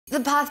The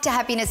path to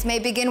happiness may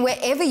begin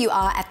wherever you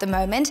are at the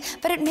moment,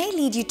 but it may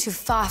lead you to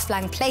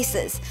far-flung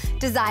places.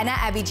 Designer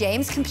Abi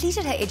James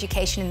completed her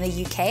education in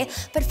the UK,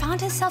 but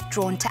found herself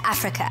drawn to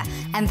Africa,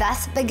 and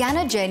thus began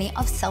a journey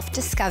of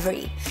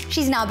self-discovery.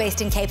 She's now based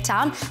in Cape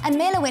Town, and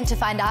Mela went to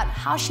find out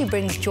how she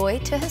brings joy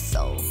to her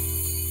soul.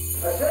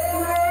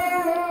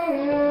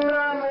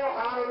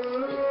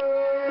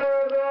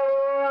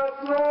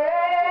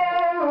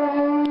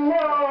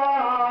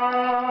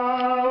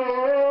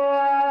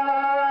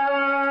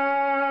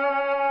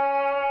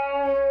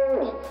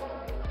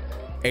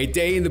 A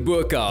day in the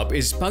Burqa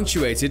is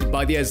punctuated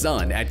by the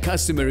azan at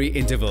customary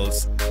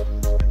intervals.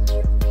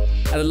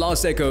 And the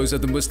last echoes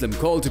of the Muslim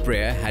call to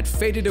prayer had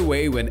faded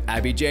away when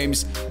Abi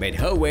James made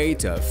her way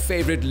to her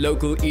favorite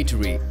local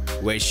eatery,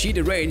 where she'd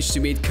arranged to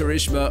meet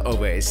Karishma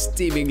over a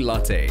steaming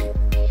latte.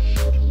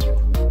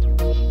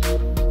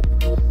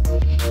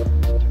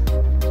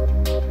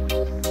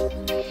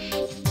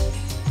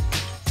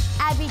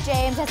 Abi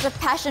James has a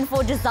passion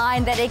for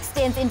design that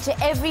extends into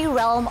every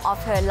realm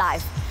of her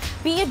life.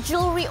 Be it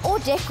jewelry or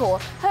decor,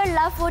 her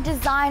love for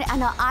design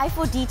and her eye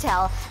for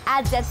detail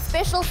adds that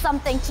special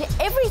something to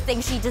everything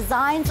she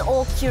designs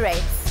or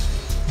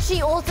curates.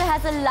 She also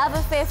has a love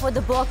affair for the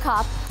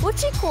Burqa, which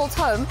she calls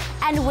home,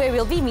 and where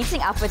we'll be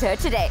meeting up with her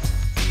today.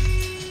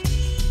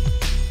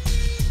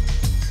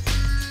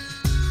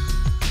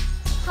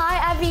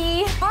 Hi,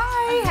 Abi.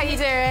 Hi, how you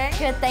doing?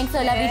 Good, thanks.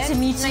 So lovely to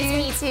meet you.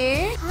 Nice to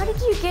meet you. How did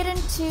you get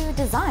into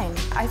design?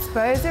 I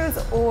suppose it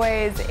was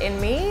always in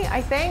me,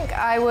 I think.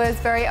 I was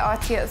very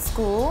arty at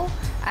school,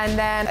 and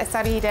then I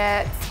studied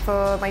it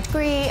for my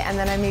degree, and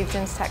then I moved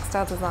into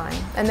textile design,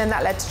 and then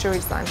that led to jewelry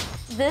design.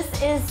 This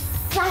is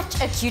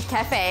such a cute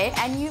cafe,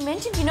 and you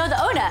mentioned you know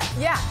the owner.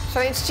 Yeah,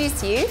 shall I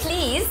introduce you?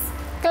 Please.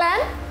 Glenn?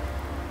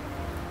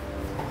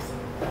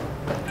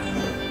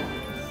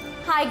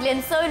 Hi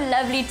Glenn, so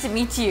lovely to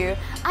meet you.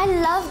 I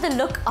love the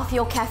look of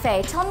your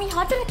cafe. Tell me,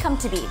 how did it come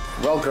to be?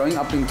 Well, growing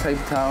up in Cape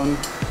Town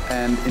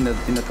and in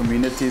the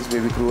communities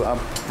where we grew up,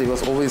 there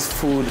was always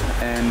food,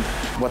 and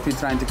what we're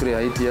trying to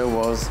create here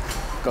was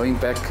going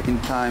back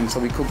in time. So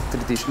we cook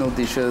traditional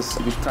dishes,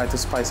 we try to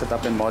spice it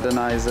up and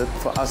modernize it.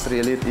 For us,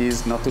 really, it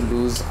is not to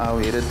lose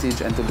our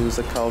heritage and to lose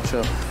the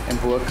culture, and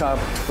Burqa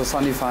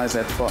personifies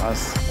that for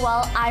us.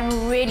 Well,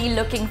 I'm really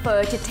looking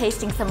forward to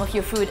tasting some of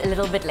your food a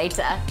little bit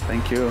later.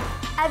 Thank you.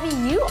 Abi,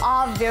 you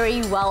are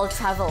very well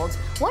traveled.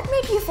 What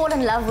made you fall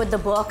in love with the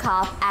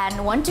Burqa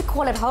and want to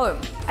call it home?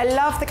 I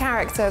love the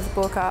character of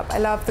the Burqa. I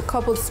love the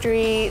cobbled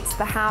streets,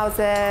 the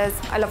houses.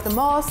 I love the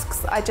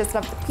mosques. I just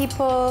love the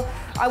people.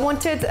 I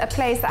wanted a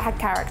place that had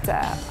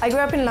character. I grew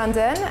up in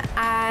London,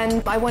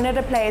 and I wanted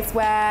a place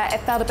where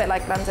it felt a bit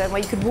like London,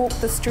 where you could walk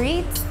the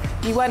streets.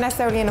 You weren't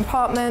necessarily in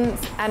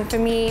apartments, and for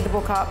me, the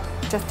Burqa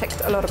just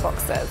ticked a lot of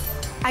boxes.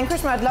 And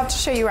Karishma, I'd love to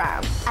show you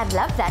around. I'd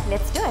love that.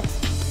 Let's do it.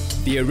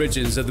 The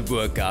origins of the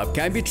Burqa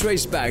can be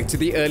traced back to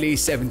the early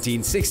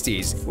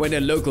 1760s, when a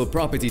local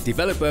property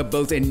developer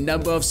built a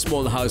number of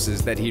small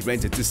houses that he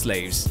rented to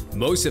slaves.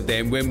 Most of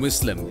them were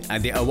Muslim,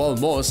 and the Awal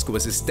Mosque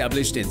was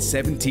established in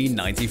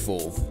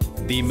 1794.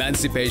 The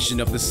emancipation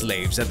of the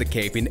slaves at the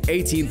Cape in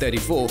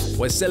 1834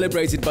 was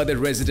celebrated by the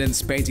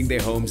residents painting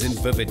their homes in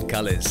vivid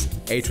colors,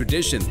 a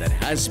tradition that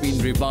has been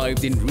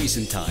revived in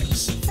recent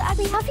times. So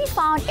Abi, have you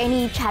found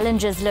any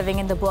challenges living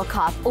in the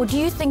Burqa, or do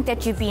you think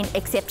that you've been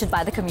accepted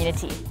by the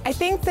community? I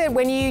think that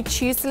when you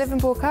choose to live in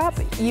Burqa,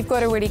 you've got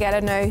to really get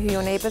to know who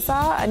your neighbours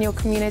are and your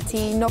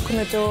community, knock on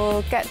the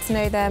door, get to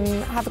know them,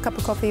 have a cup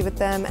of coffee with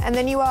them, and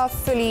then you are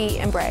fully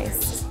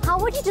embraced. How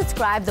would you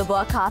describe the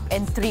Burqa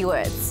in 3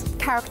 words?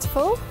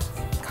 Characterful,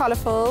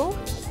 colourful,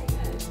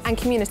 and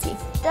community.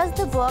 Does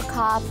the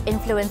Burqa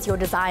influence your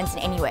designs in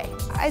any way?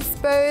 I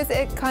suppose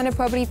it kind of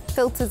probably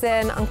filters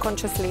in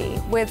unconsciously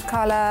with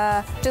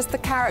colour, just the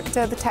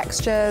character, the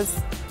textures.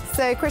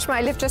 So Karishma,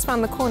 I live just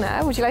around the corner.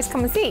 Would you like to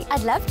come and see?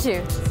 I'd love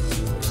to.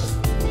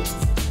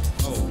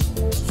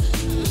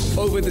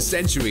 Over the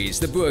centuries,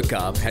 the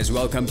Burqa has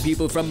welcomed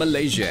people from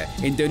Malaysia,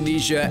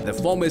 Indonesia, the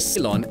former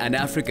Ceylon and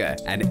Africa,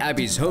 and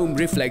Abi's home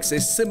reflects a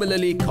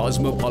similarly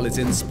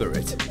cosmopolitan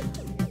spirit.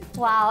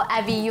 Wow,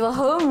 Abi, your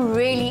home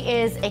really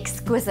is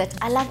exquisite.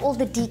 I love all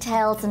the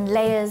details and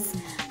layers.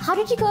 How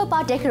did you go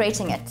about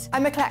decorating it?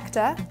 I'm a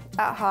collector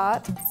at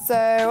heart, so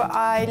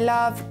I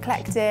love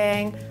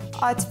collecting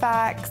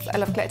artifacts. I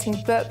love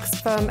collecting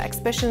books from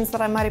exhibitions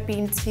that I might have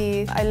been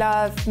to. I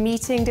love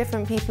meeting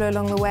different people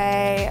along the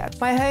way.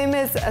 My home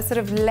is a sort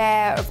of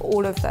layer of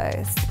all of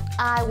those.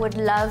 I would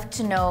love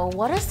to know,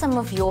 what are some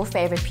of your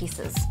favorite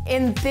pieces?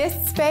 In this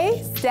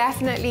space,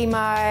 definitely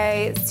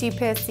my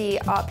Supisi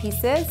art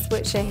pieces,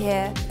 which are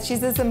here.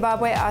 She's a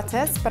Zimbabwe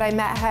artist, but I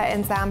met her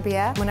in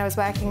Zambia when I was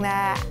working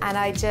there, and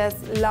I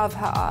just love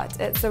her art.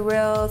 It's a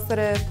real sort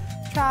of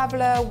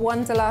traveler,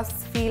 wanderlust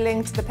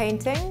feeling to the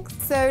painting.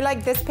 So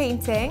like this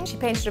painting, she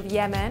painted of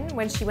Yemen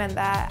when she went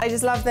there. I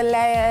just love the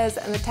layers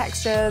and the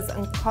textures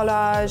and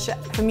collage.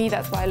 For me,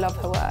 that's why I love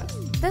her work.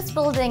 This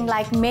building,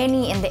 like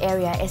many in the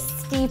area, is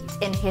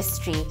steeped in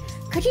history.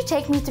 Could you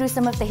take me through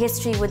some of the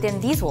history within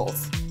these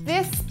walls?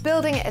 This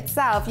building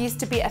itself used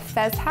to be a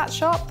fez hat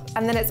shop,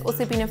 and then it's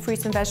also been a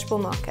fruit and vegetable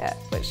market,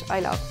 which I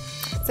love.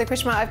 So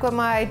Krishma, I've got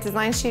my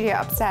design studio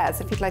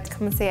upstairs if you'd like to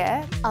come and see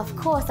it. Of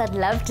course, I'd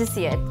love to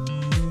see it.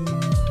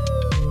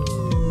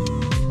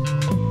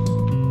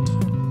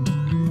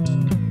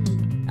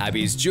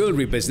 Abi's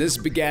jewellery business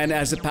began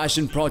as a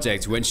passion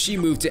project when she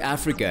moved to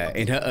Africa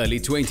in her early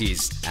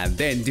 20s and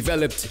then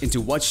developed into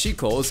what she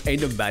calls a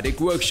nomadic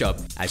workshop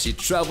as she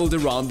travelled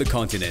around the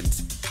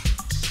continent.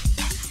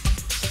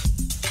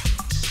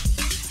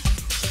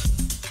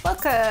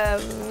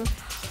 Welcome.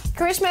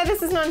 Karishma,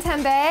 this is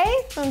Nontembe.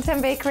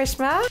 Nontembe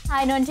Karishma.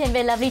 Hi,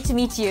 Nontembe, lovely to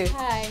meet you.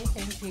 Hi,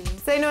 thank you.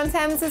 So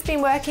Nontembe has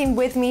been working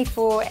with me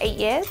for 8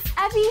 years.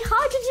 Abby,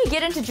 how did you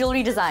get into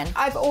jewellery design?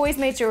 I've always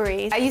made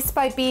jewellery. I used to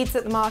buy beads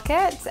at the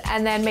market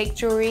and then make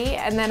jewellery,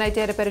 and then I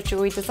did a bit of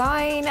jewellery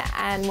design,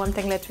 and one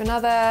thing led to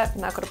another,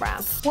 and I've got a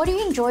brand. What do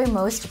you enjoy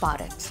most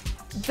about it?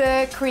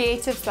 The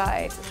creative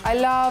side. I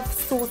love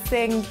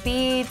sourcing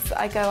beads.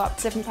 I go up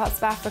to different parts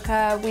of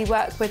Africa. We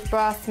work with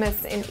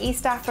brassmiths in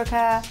East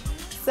Africa.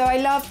 So I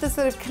love the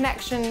sort of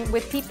connection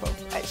with people,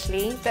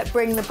 actually, that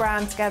bring the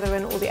brand together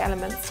and all the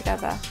elements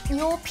together.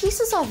 Your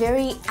pieces are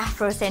very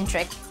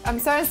Afrocentric. I'm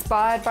so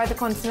inspired by the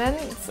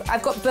continent.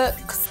 I've got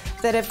books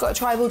that have got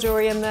tribal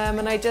jewellery in them,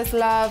 and I just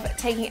love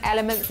taking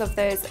elements of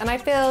those. And I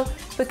feel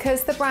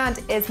because the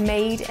brand is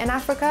made in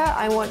Africa,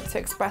 I want to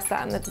express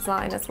that in the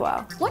design as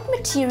well. What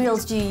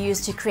materials do you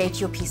use to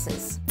create your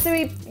pieces? So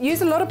we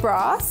use a lot of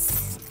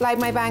brass, like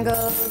my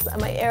bangles and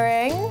my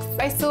earrings.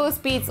 I source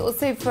beads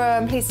also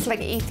from places like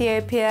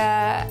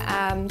Ethiopia,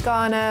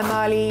 Ghana,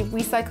 Mali,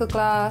 recycled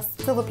glass,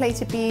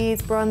 silver-plated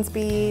beads, bronze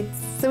beads.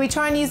 So we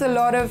try and use a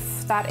lot of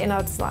that in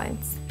our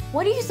designs.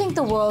 What do you think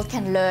the world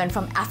can learn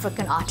from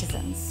African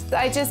artisans?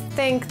 I just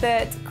think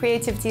that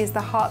creativity is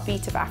the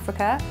heartbeat of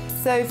Africa.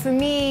 So for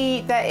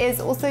me, there is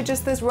also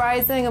just this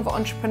rising of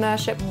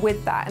entrepreneurship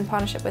with that, in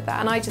partnership with that,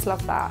 and I just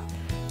love that.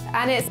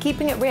 And it's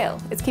keeping it real,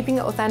 it's keeping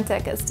it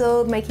authentic, it's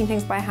still making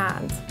things by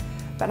hand,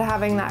 but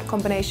having that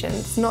combination.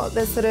 It's not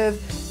this sort of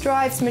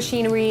drives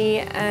machinery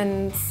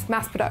and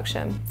mass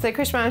production. So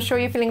Krishma, I'm sure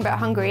you're feeling a bit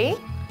hungry.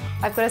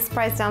 I've got a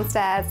surprise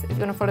downstairs if you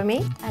want to follow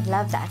me. I'd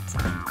love that.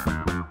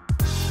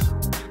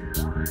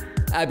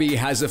 Abi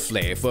has a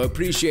flair for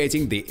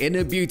appreciating the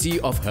inner beauty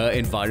of her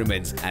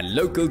environment and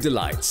local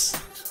delights.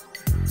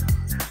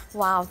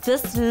 Wow,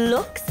 this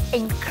looks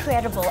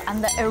incredible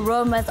and the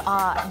aromas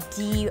are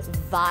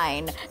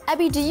divine.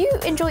 Abby, do you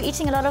enjoy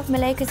eating a lot of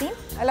Malay cuisine?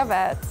 I love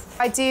it.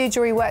 I do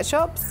jewellery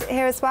workshops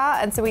here as well,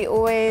 and so we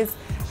always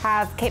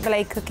have Cape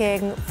Malay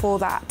cooking for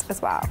that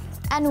as well.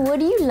 And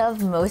what do you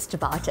love most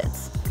about it?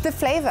 The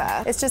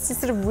flavour. It's just a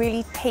sort of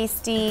really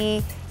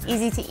tasty,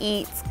 easy to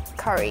eat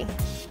curry.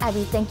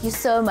 Abby, thank you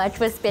so much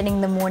for spending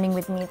the morning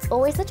with me. It's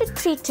always such a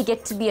treat to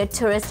get to be a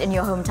tourist in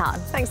your hometown.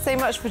 Thanks so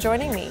much for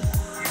joining me.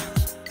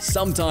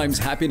 Sometimes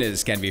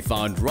happiness can be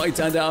found right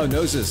under our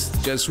noses,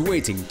 just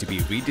waiting to be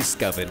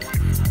rediscovered.